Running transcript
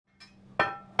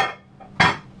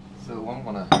So I'm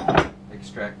gonna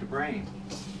extract the brain.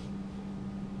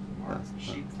 Our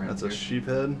sheep friend That's here. a sheep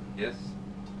head? Yes.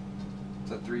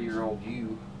 It's a 3-year-old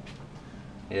ewe.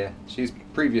 Yeah, she's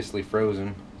previously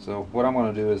frozen. So what I'm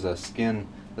gonna do is skin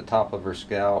the top of her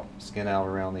scalp, skin out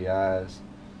around the eyes,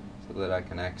 so that I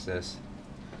can access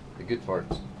the good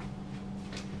parts.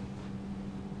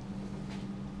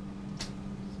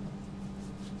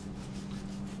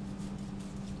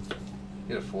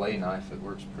 Get a fillet knife, it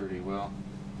works pretty well.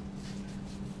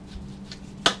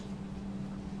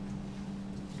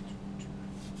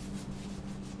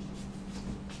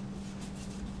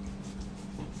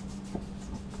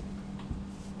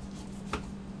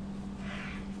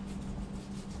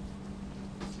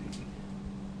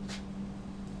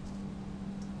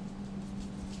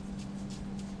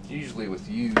 Usually with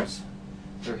ewes,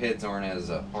 their heads aren't as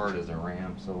hard as a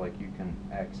ram, so like you can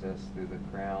access through the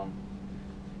crown.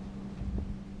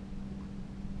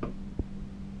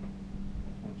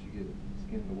 Once you get it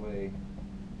skinned away,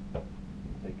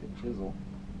 take a chisel.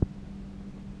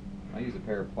 I use a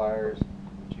pair of pliers,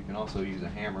 but you can also use a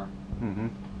hammer. Mm-hmm.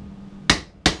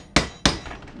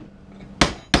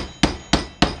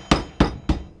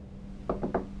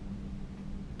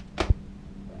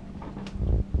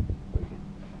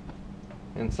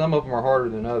 And some of them are harder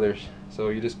than others, so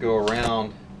you just go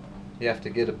around. You have to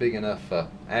get a big enough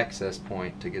access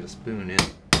point to get a spoon in.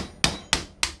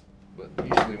 But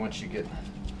usually once you get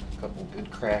a couple good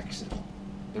cracks,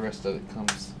 the rest of it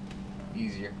comes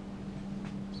easier.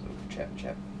 So chap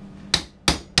chap.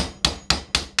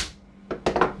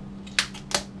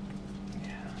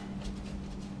 Yeah.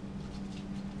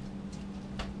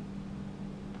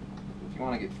 If you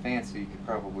want to get fancy, you could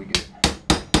probably get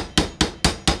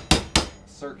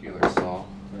circular saw,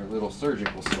 or a little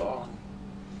surgical saw,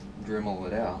 and Dremel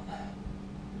it out.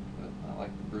 But I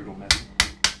like the brutal method.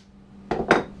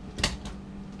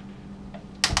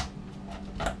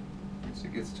 Once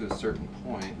it gets to a certain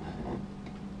point,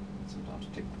 sometimes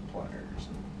take the pliers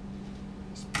and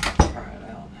just pry it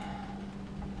out.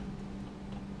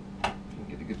 You can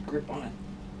get a good grip on it.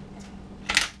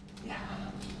 Yeah.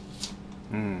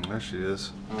 There she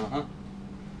is. Uh-huh.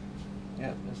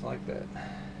 Yeah, just like that.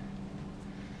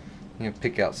 You can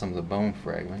pick out some of the bone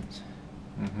fragments,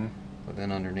 but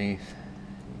then underneath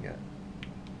you got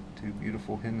 2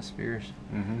 beautiful hemispheres.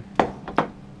 And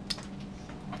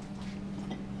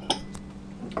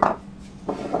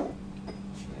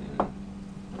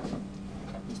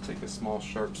just take a small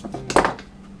sharp spoon,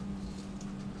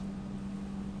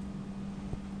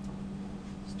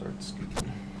 start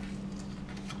scooping.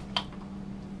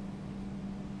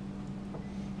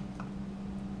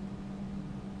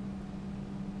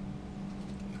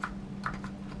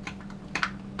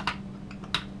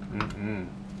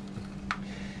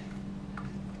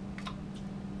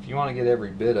 If you want to get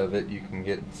every bit of it, you can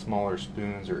get smaller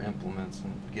spoons or implements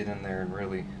and get in there and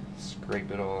really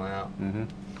scrape it all out.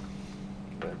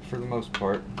 But for the most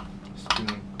part, a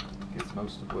spoon gets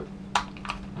most of what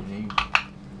you need. I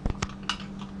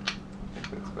think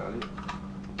that's about it.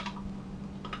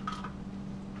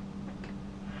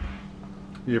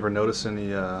 You ever notice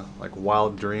any like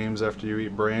wild dreams after you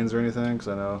eat brains or anything? Because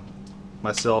I know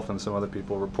myself and some other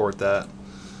people report that.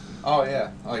 Oh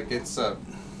yeah, like it's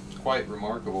quite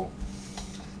remarkable.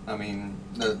 I mean,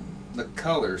 the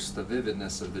colors, the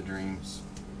vividness of the dreams,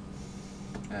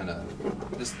 and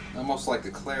just almost like a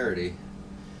clarity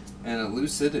and a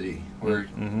lucidity where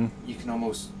you can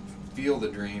almost feel the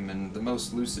dream. And the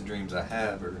most lucid dreams I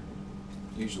have are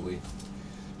usually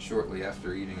shortly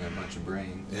after eating a bunch of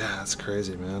brains. Yeah, that's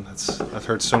crazy, man. I've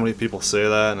heard so many people say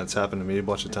that, and it's happened to me a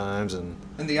bunch of times. And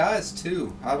the eyes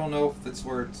too. I don't know if it's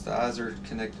where the eyes are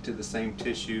connected to the same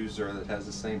tissues or that has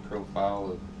the same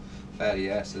profile of fatty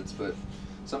acids, but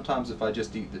sometimes if I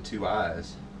just eat the 2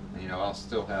 eyes, you know, I'll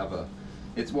still have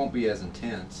it won't be as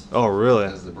intense. Oh, really?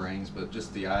 As the brains, but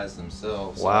just the eyes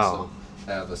themselves Wow. also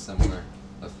have a similar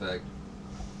effect.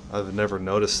 I've never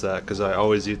noticed that because I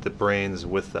always eat the brains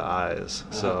with the eyes.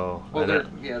 So well,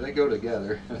 they go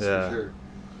together. That's for sure.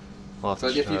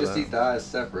 But if you just eat the eyes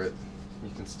separate, you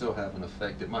can still have an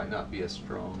effect. It might not be as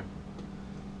strong.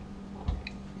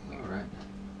 All right,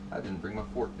 I didn't bring my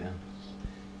fork down.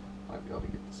 Might be able to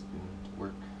get the spoon to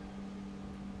work.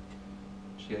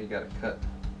 Yeah, you got to cut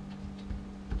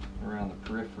around the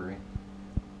periphery.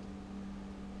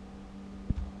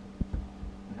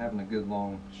 And having a good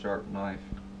long, sharp knife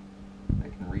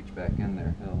that can reach back in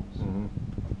there helps. Pop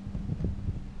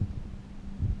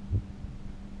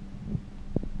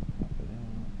it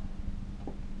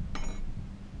out.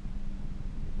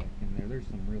 Back in there. There's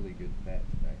some really good fats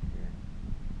back there.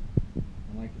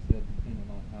 And like I said, depending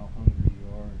on how hungry you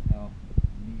are and how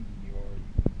needy you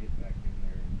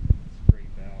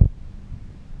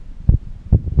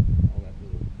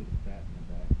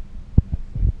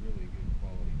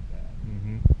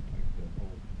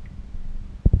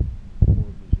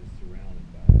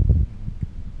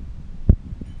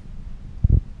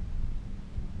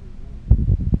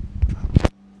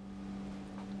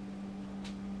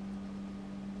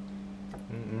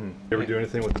You ever do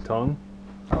anything with the tongue?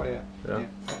 Oh yeah. Yeah.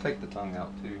 I'll take the tongue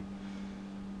out too.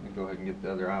 And go ahead and get the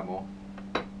other eyeball.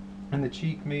 And the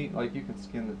cheek meat, like you can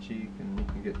skin the cheek and you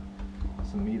can get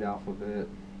some meat off of it.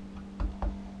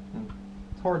 And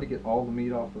it's hard to get all the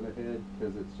meat off of the head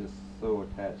because it's just so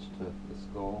attached to the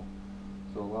skull.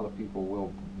 So a lot of people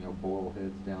will, boil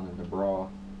heads down into broth.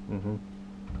 Mm-hmm.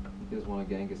 It is one of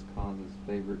Genghis Khan's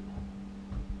favorite.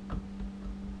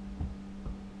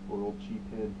 Boiled sheep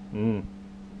head. Mm.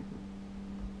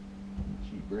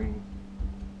 Sheep brain.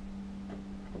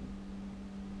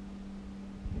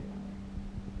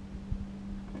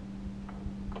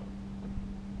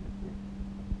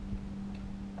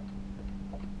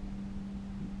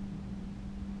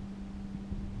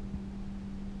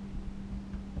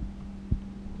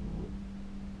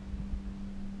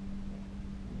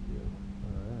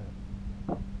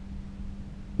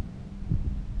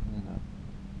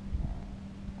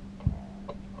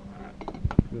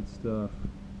 Good stuff.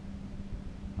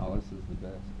 Oh, this is the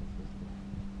best.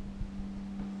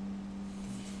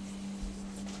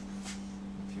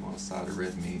 If you want a side of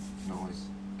red meat, you can always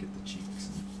get the cheeks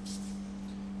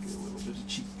and get a little bit of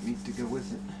cheek meat to go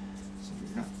with it. So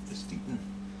you're not just eating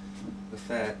the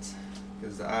fat,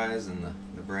 because the eyes and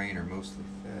the brain are mostly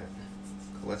fat,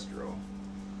 cholesterol.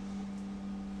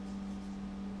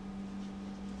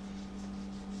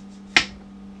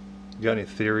 You got any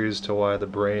theories to why the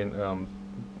brain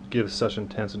gives such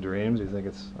intense dreams? You think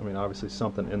it's, obviously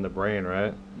something in the brain,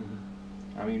 right?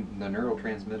 Mm-hmm. The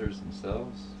neurotransmitters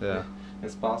themselves. Yeah.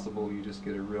 It's possible you just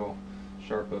get a real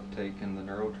sharp uptake in the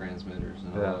neurotransmitters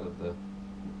and a lot of the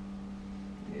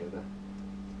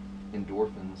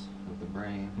endorphins of the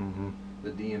brain. Mm-hmm.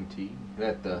 The DMT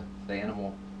that the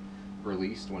animal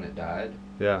released when it died.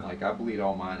 Yeah. Like I bleed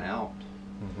all mine out.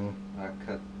 Mm-hmm. I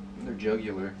cut their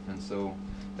jugular, and so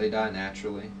they die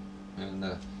naturally, and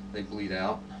they bleed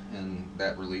out, and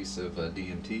that release of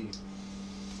DMT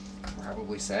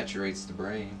probably saturates the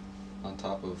brain on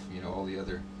top of all the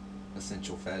other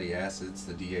essential fatty acids,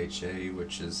 the DHA,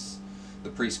 which is the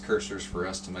precursors for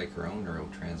us to make our own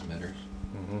neurotransmitters.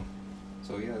 Mm-hmm.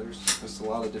 So yeah, there's a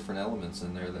lot of different elements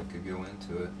in there that could go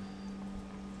into it.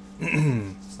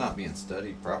 It's not being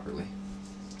studied properly.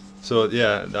 So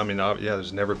yeah,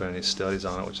 there's never been any studies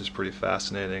on it, which is pretty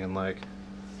fascinating, and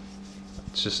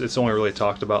it's only really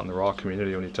talked about in the raw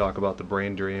community when you talk about the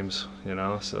brain dreams,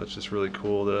 so it's just really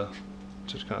cool to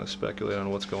just kind of speculate on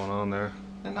what's going on there.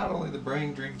 And not only the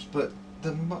brain dreams, but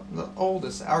the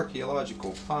oldest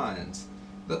archaeological finds,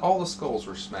 all the skulls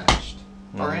were smashed.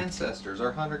 Mm-hmm. Our ancestors,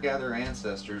 our hunter-gatherer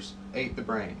ancestors, ate the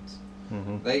brains.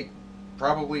 Mm-hmm. They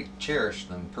probably cherished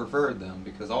them, preferred them,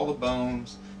 because all the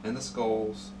bones and the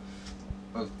skulls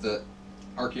of the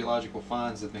archaeological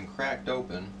finds have been cracked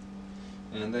open,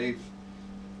 and they've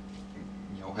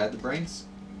had the brains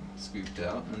scooped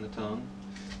out, and the tongue,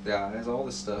 the eyes, all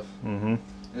this stuff. Mm-hmm.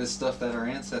 It's stuff that our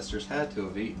ancestors had to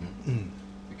have eaten.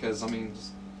 Because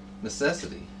just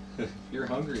necessity. If you're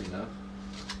hungry enough,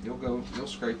 you'll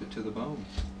scrape it to the bone.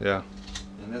 Yeah.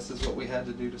 And this is what we had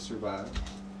to do to survive.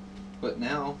 But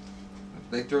now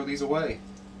they throw these away.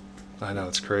 I know,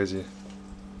 it's crazy.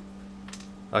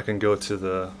 I can go to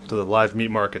the live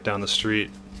meat market down the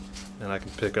street, and I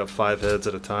can pick up 5 heads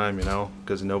at a time,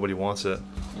 because nobody wants it.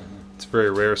 Mm-hmm. It's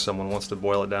very rare someone wants to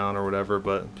boil it down or whatever,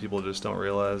 but people just don't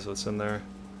realize what's in there.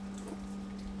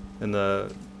 And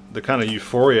the kind of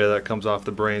euphoria that comes off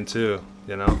the brain too,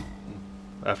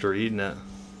 after eating it.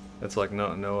 It's like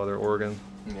no other organ.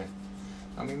 Yeah.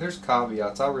 There's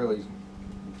caveats. I really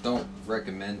don't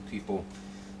recommend people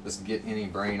just get any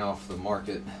brain off the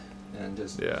market and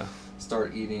just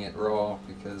start eating it raw,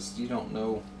 because you don't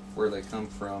know where they come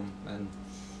from.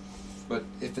 But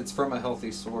if it's from a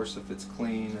healthy source, if it's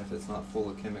clean, if it's not full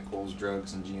of chemicals,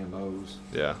 drugs, and GMOs,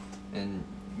 and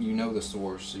the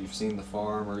source, you've seen the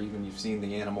farm, or even you've seen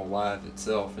the animal live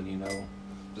itself, and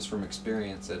just from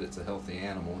experience that it's a healthy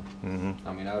animal. Mm-hmm.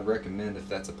 I would recommend, if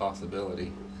that's a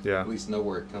possibility, at least know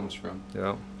where it comes from. Yeah.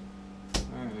 All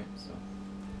right, so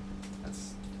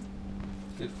that's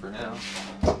good for now.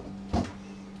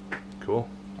 Cool.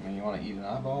 You want to eat an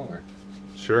eyeball, or?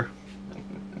 Sure.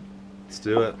 Let's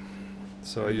do it.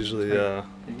 So I usually Can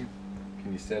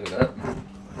you set it up?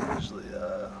 Usually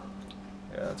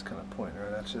it's kind of pointing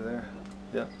right at you there.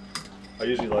 Yeah. I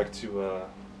usually like to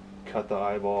cut the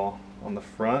eyeball on the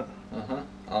front.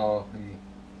 Oh,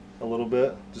 a little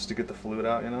bit, just to get the fluid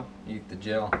out, Eat the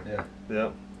gel, yeah.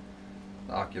 Yeah.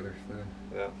 The ocular fluid.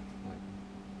 Yeah.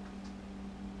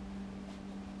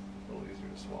 A little easier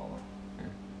to swallow. Here.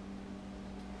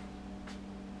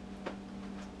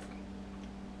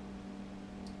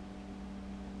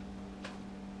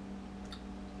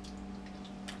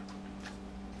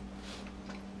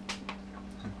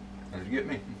 get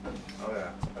me? Oh yeah,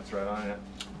 that's right on it.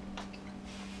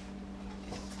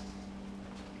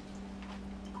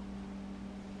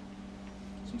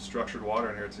 Some structured water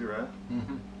in here too, right?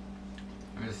 Mm-hmm.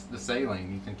 It's the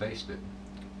saline, you can taste it.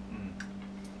 Mm.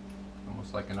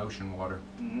 Almost like an ocean water.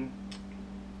 Mm-hmm.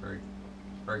 Very,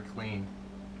 very clean.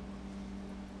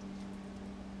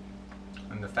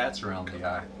 And the fats around the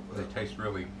eye, they taste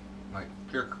really like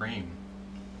pure cream.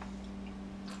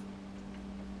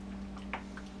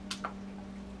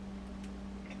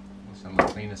 Some of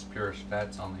the cleanest, purest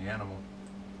fats on the animal.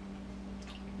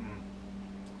 Mm.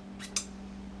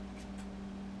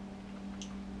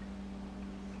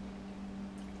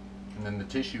 And then the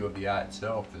tissue of the eye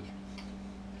itself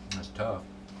is tough.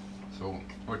 So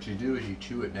what you do is you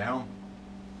chew it down,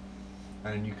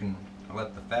 and then you can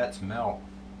let the fats melt.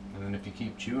 And then if you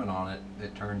keep chewing on it,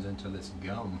 it turns into this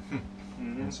gum.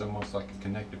 Mm-hmm. It's almost like a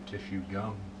connective tissue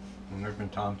gum. And there's been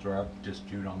times where I've just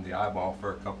chewed on the eyeball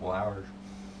for a couple hours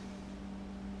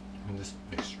and just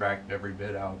extract every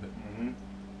bit out of it. Mm-hmm.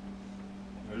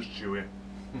 It was chewy.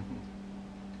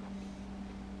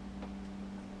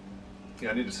 Yeah,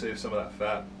 I need to save some of that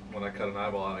fat. When I cut an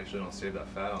eyeball out, I usually don't save that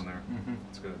fat on there. Mm-hmm.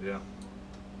 It's a good idea.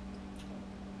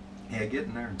 Yeah, get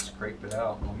in there and scrape it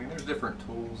out. I mean, there's different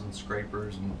tools and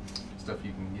scrapers and stuff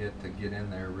you can get to get in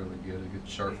there really good. A good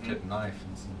sharp tip knife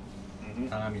and some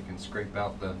time you can scrape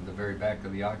out the very back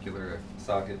of the ocular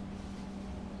socket.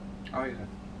 Oh yeah.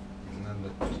 And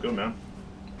then It's good, man.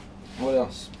 what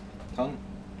else? Tongue?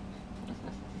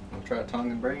 We'll try tongue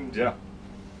and brains. Yeah.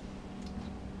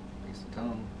 Piece of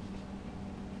tongue.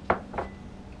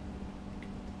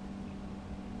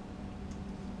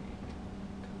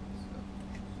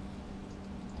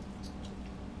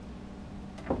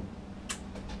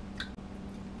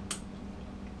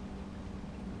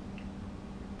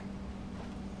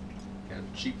 Had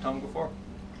sheep tongue before?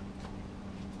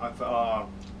 I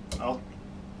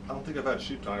don't think I've had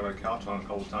sheep tongue. I've had cow tongue a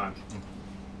couple times.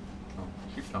 Oh,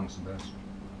 sheep tongue's the best.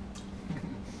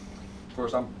 Of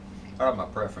course, I have my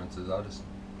preferences. I just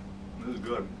This is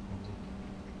good.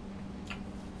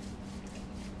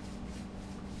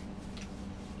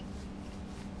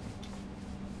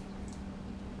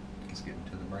 let's get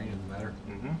into the brain of the matter.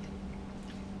 Mm-hmm.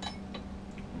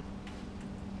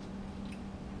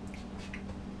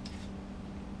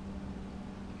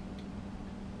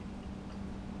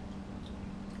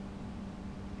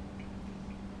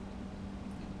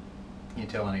 Can you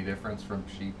tell any difference from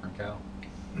sheep or cow?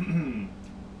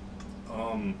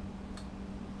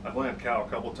 I've only had cow a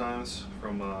couple times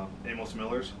from Amos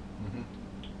Miller's. Mm-hmm.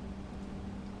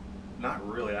 Not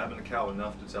really. I haven't had a cow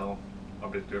enough to tell a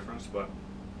big difference, but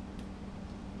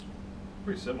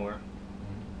pretty similar.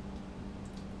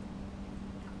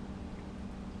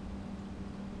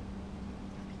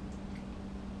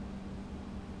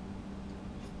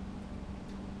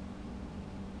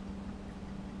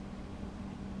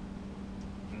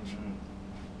 Mm-hmm.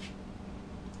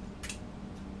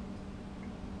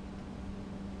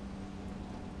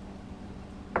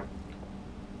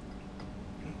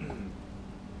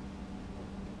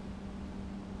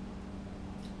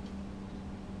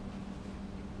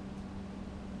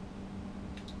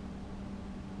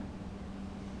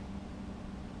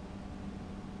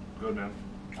 Good, man.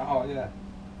 Oh yeah.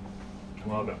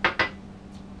 Love it.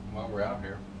 While we're out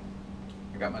here,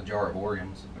 I got my jar of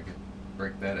organs. I could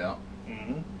break that out.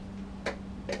 Mm-hmm. I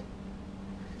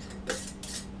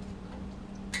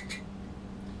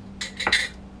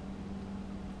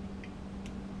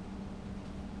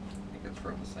think it's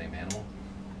from the same animal.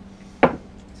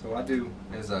 So what I do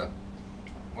is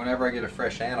whenever I get a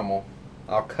fresh animal,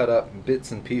 I'll cut up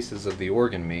bits and pieces of the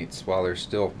organ meats while they're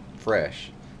still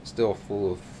fresh, still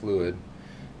full of fluid,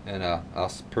 and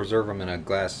I'll preserve them in a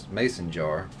glass mason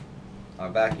jar. I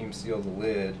vacuum seal the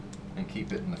lid and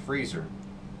keep it in the freezer,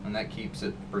 and that keeps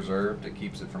it preserved. It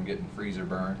keeps it from getting freezer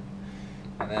burn.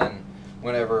 And then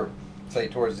whenever, say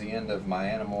towards the end of my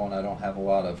animal and I don't have a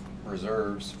lot of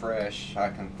reserves fresh, I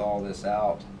can thaw this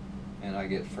out and I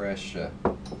get fresh,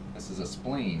 this is a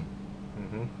spleen,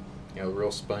 you know,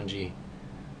 real spongy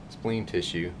spleen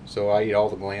tissue. So I eat all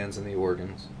the glands and the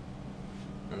organs.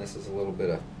 And this is a little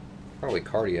bit of probably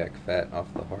cardiac fat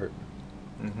off the heart.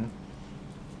 Mm-hmm.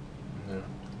 Yeah.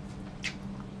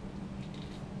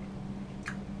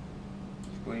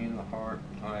 Spleen, the heart.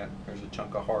 Oh yeah, there's a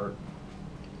chunk of heart.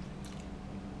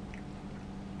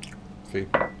 See?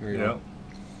 There you Yeah. go.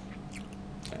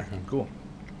 Cool.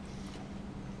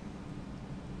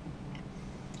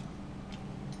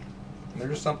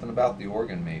 There's just something about the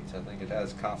organ meats. I think it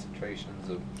has concentrations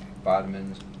of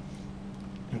vitamins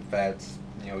and fats.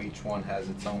 You know, each one has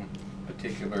its own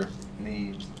particular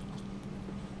needs.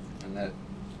 And and that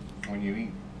when you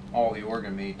eat all the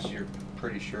organ meats, you're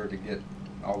pretty sure to get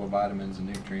all the vitamins and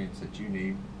nutrients that you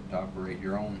need to operate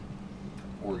your own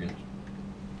organs.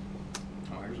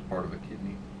 Oh, here's a part of a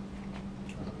kidney.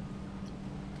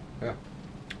 Yeah.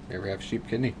 You ever have sheep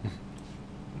kidney?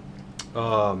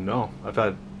 No. I've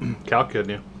had cow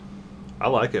kidney. I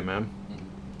like it, man.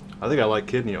 I think I like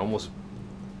kidney almost,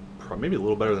 maybe a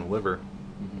little better than liver.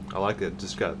 I like it.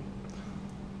 Just got a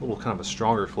little kind of a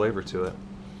stronger flavor to it.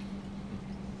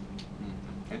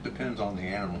 It depends on the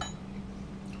animal.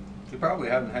 You probably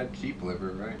haven't had sheep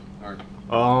liver, right? Or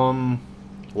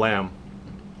Lamb.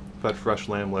 I've had fresh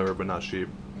lamb liver, but not sheep.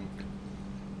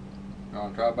 You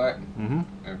want to try back? Mm-hmm.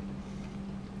 Yeah.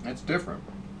 It's different.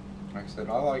 Like I said,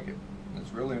 I like it.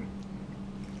 It's really,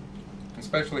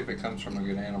 especially if it comes from a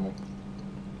good animal.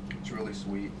 It's really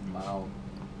sweet and mild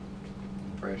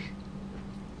and fresh.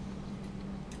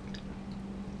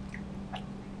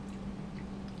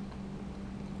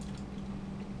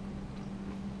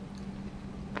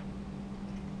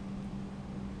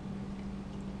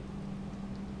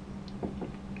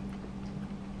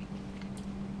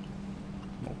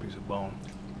 Little piece of bone.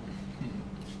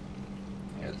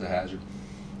 Yeah, it's a hazard.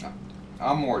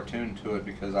 I'm more attuned to it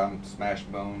because I'm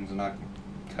smashed bones and I can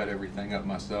cut everything up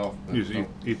myself. But You just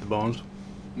eat the bones?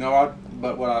 No,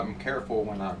 but what I'm careful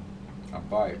when I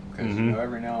bite because you know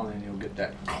every now and then you'll get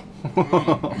that.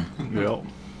 Yep.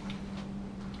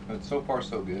 But so far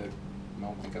so good. I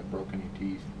don't think I've broken any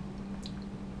teeth.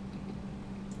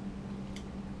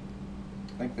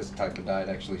 I think this type of diet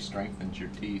actually strengthens your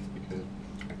teeth because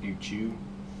if you chew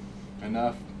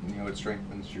enough, you know, it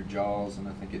strengthens your jaws, and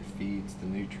I think it feeds the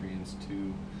nutrients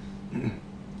to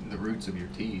the roots of your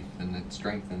teeth, and it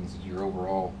strengthens your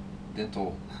overall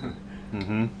dental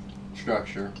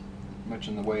structure, much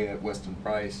in the way that Weston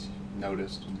Price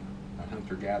noticed,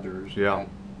 hunter-gatherers had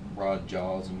broad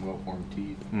jaws and well-formed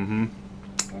teeth. I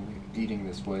think eating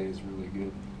this way is really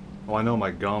good. Well, I know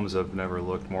my gums have never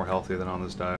looked more healthy than on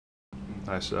this diet.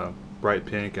 Nice bright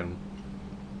pink and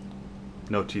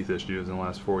no teeth issues in the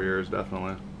last 4 years,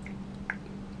 definitely.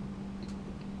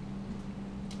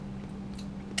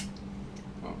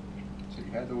 Oh, so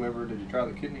you had the liver. Did you try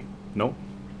the kidney? Nope.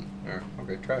 There.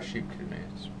 Okay, try sheep kidney.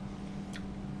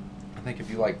 I think if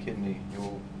you like kidney,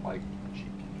 you'll like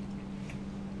sheep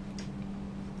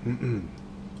kidney.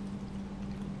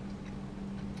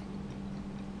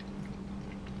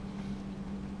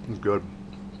 It's good.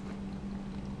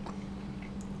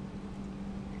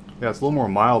 Yeah, it's a little more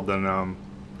mild than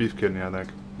beef kidney, I think.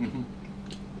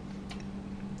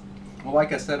 Well,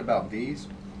 like I said about these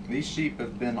sheep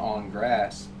have been on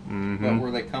grass, but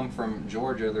where they come from,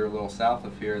 Georgia, they're a little south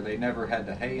of here, they never had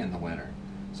to hay in the winter.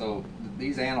 So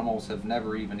these animals have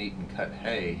never even eaten cut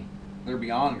hay. They're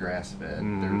beyond grass-fed.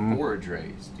 They're forage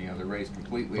raised. You know, they're raised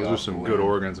completely off Those are some good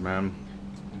organs, man.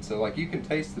 And so, like, you can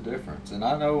taste the difference. And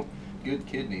I know good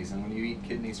kidneys, and when you eat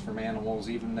kidneys from animals,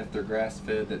 even if they're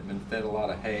grass-fed, that have been fed a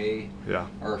lot of hay,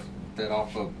 or fed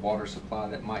off a water supply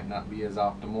that might not be as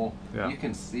optimal, you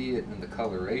can see it in the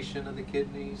coloration of the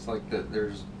kidneys. Like,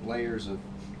 there's layers of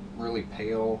really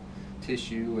pale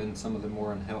tissue in some of the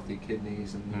more unhealthy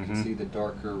kidneys, and you can see the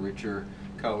darker, richer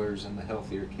colors in the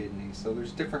healthier kidneys. So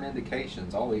there's different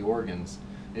indications. All the organs,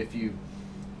 if you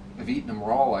have eaten them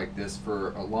raw like this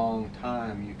for a long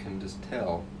time, you can just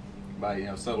tell by, you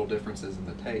know, subtle differences in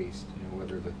the taste, you know,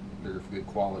 whether they're of good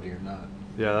quality or not.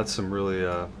 Yeah, that's some really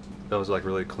that was like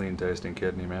really clean tasting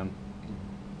kidney, man.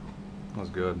 That was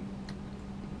good.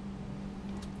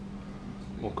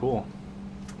 Well, cool.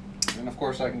 And of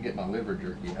course I can get my liver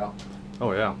jerky out.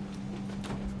 Oh yeah.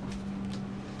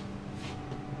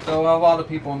 So a lot of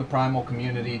people in the primal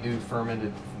community do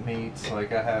fermented meats.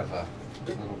 Like I have a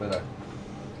little bit of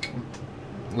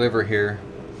liver here.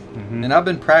 And I've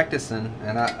been practicing,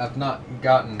 and I've not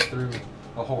gotten through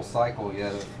a whole cycle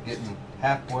yet of getting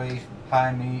halfway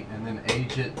high meat and then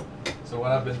age it. So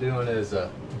what I've been doing is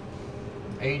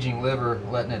aging liver,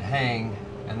 letting it hang,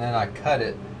 and then I cut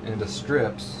it into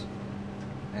strips.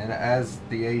 And as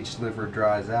the aged liver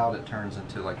dries out, it turns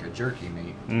into like a jerky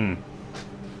meat. And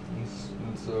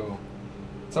so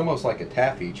it's almost like a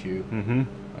taffy chew.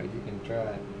 Like you can try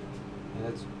it. And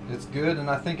it's good, and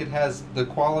I think it has the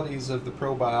qualities of the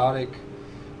probiotic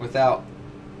without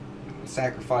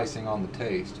sacrificing on the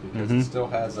taste, because it still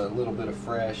has a little bit of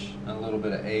fresh and a little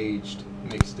bit of aged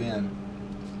mixed in.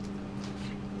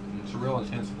 And it's a real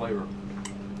intense flavor.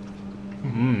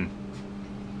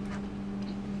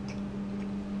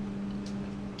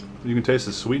 You can taste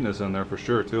the sweetness in there for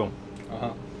sure too.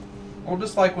 Well,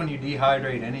 just like when you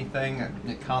dehydrate anything,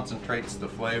 it concentrates the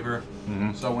flavor.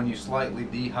 So when you slightly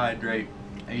dehydrate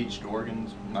aged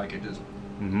organs, like it just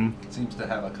It seems to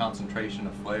have a concentration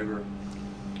of flavor.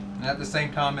 And at the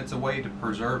same time, it's a way to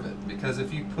preserve it. Because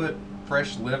if you put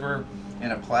fresh liver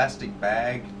in a plastic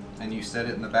bag and you set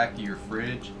it in the back of your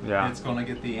fridge, it's going to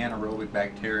get the anaerobic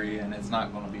bacteria and it's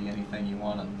not going to be anything you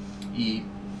want to eat.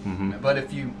 But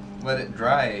if you let it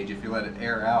dry age, if you let it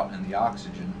air out in the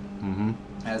oxygen,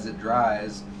 as it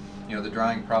dries, you know, the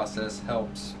drying process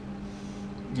helps,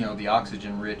 you know, the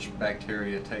oxygen-rich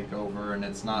bacteria take over, and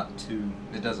it's not too,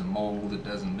 it doesn't mold, it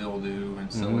doesn't mildew,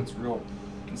 and so it's real,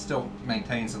 it still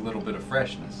maintains a little bit of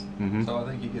freshness. So I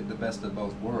think you get the best of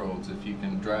both worlds if you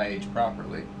can dry age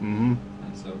properly. And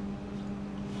so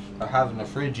having a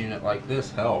fridge unit like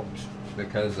this helps,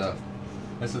 because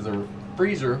this is a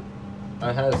freezer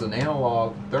that has an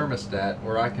analog thermostat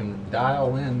where I can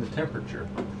dial in the temperature.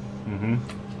 And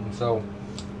so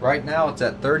right now it's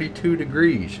at 32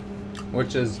 degrees,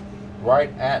 which is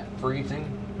right at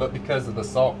freezing, but because of the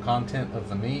salt content of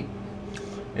the meat,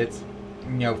 it's,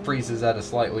 you know, freezes at a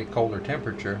slightly colder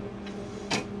temperature.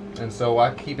 And so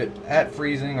I keep it at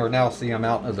freezing, or now see I'm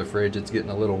out of the fridge, it's getting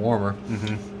a little warmer.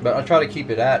 But I try to keep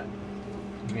it at,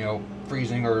 you know,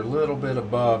 freezing or a little bit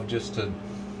above, just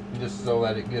so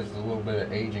that it gives a little bit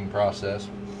of aging process.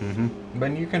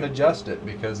 But you can adjust it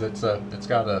because it's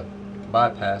got a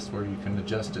bypass where you can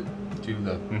adjust it to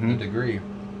the degree.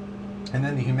 And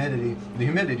then the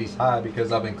humidity's high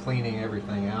because I've been cleaning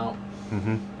everything out.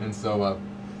 And so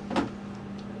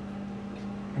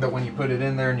but when you put it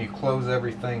in there and you close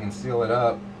everything and seal it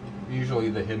up, usually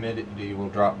the humidity will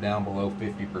drop down below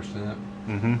 50%.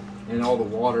 And all the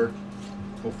water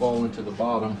will fall into the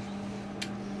bottom.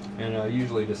 And I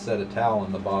usually just set a towel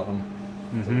in the bottom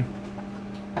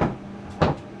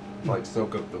to, like,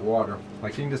 soak up the water.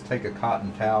 Like, you can just take a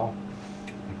cotton towel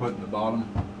and put it in the bottom.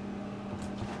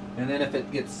 And then if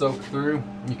it gets soaked through,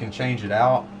 you can change it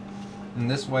out. And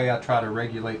this way I try to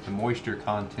regulate the moisture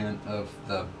content of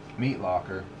the meat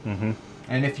locker.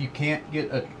 And if you can't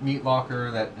get a meat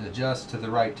locker that adjusts to the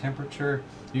right temperature,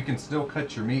 you can still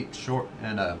cut your meat short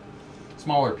and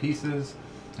smaller pieces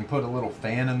and put a little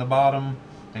fan in the bottom,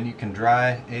 and you can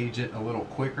dry age it a little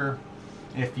quicker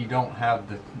if you don't have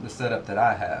the setup that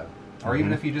I have. Or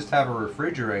even if you just have a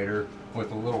refrigerator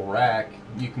with a little rack,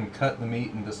 you can cut the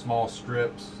meat into small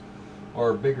strips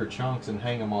or bigger chunks and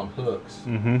hang them on hooks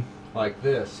like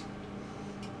this.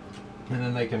 And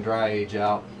then they can dry age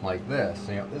out like this.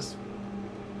 You know, this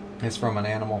is from an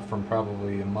animal from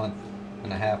probably a month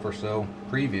and a half or so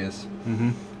previous.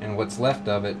 And what's left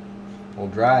of it will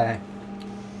dry.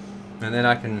 And then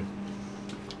I can,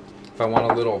 if I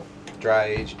want a little dry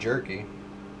aged jerky,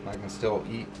 I can still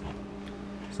eat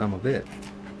some of it.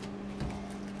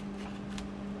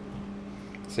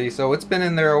 See, so it's been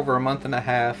in there over a month and a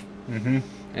half,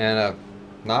 and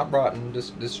not rotten,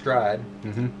 just dried.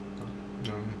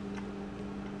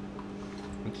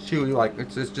 It's chewy, like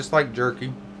it's just like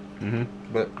jerky,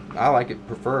 but I like it,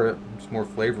 prefer it. It's more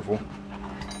flavorful.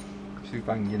 See if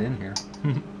I can get in here.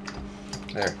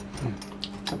 There.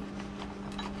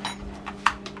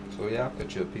 So yeah, I'll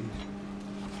cut you a piece.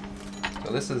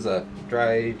 So this is a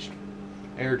dry aged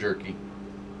air jerky.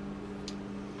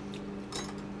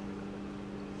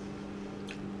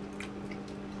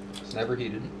 It's never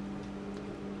heated.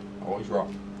 Always raw.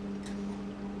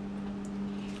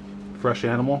 Fresh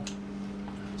animal.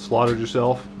 Slaughtered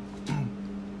yourself.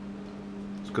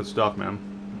 It's good stuff, man.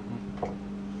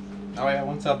 Oh yeah,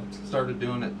 once I've started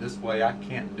doing it this way, I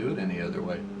can't do it any other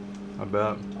way. I bet.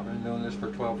 I've been doing this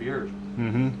for 12 years.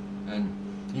 And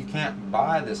you can't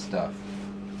buy this stuff.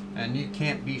 And you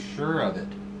can't be sure of it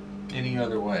any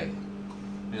other way.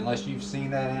 Unless you've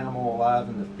seen that animal alive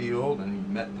in the field and you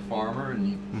met the farmer and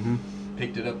you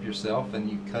picked it up yourself and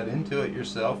you cut into it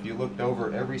yourself. You looked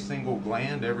over every single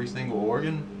gland, every single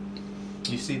organ.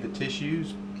 You see the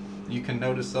tissues. You can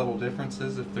notice subtle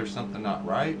differences if there's something not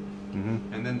right.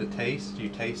 And then the taste, you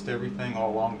taste everything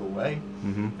all along the way.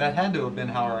 That had to have been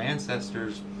how our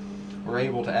ancestors were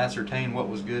able to ascertain what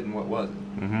was good and what wasn't.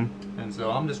 And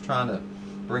so I'm just trying to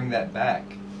bring that back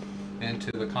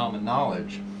into the common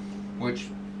knowledge, which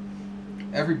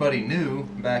everybody knew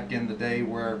back in the day,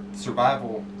 where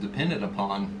survival depended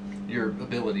upon your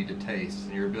ability to taste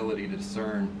and your ability to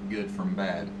discern good from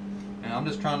bad. And I'm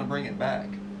just trying to bring it back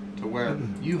to where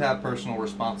you have personal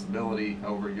responsibility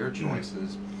over your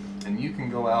choices, and you can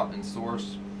go out and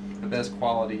source the best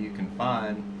quality you can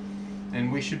find,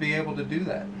 and we should be able to do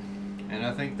that. And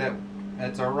I think that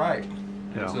that's our right.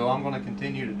 And so I'm going to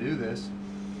continue to do this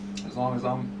as long as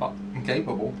I'm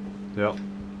capable.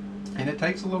 And it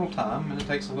takes a little time and it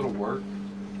takes a little work,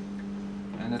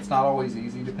 and it's not always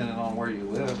easy depending on where you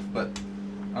live, but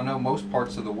I know most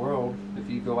parts of the world, if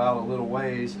you go out a little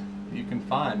ways you can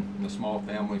find a small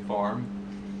family farm,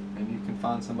 and you can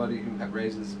find somebody who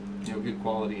raises, you know, good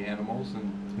quality animals,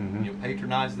 and you know,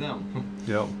 patronize them.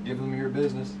 Yep. Give them your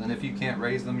business, and if you can't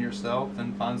raise them yourself,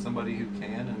 then find somebody who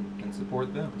can and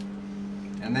support them,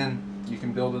 and then you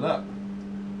can build it up.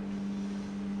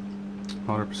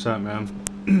 100%, man.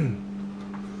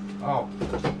 Oh,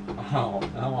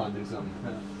 I want to do something.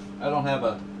 I don't have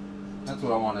a. That's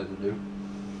what I wanted to do.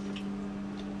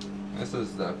 This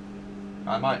is the.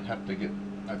 I might have to get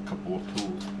a couple of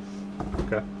tools.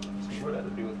 Okay. See what I have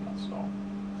to do with my stall.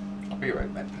 I'll be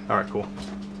right back. All right, cool.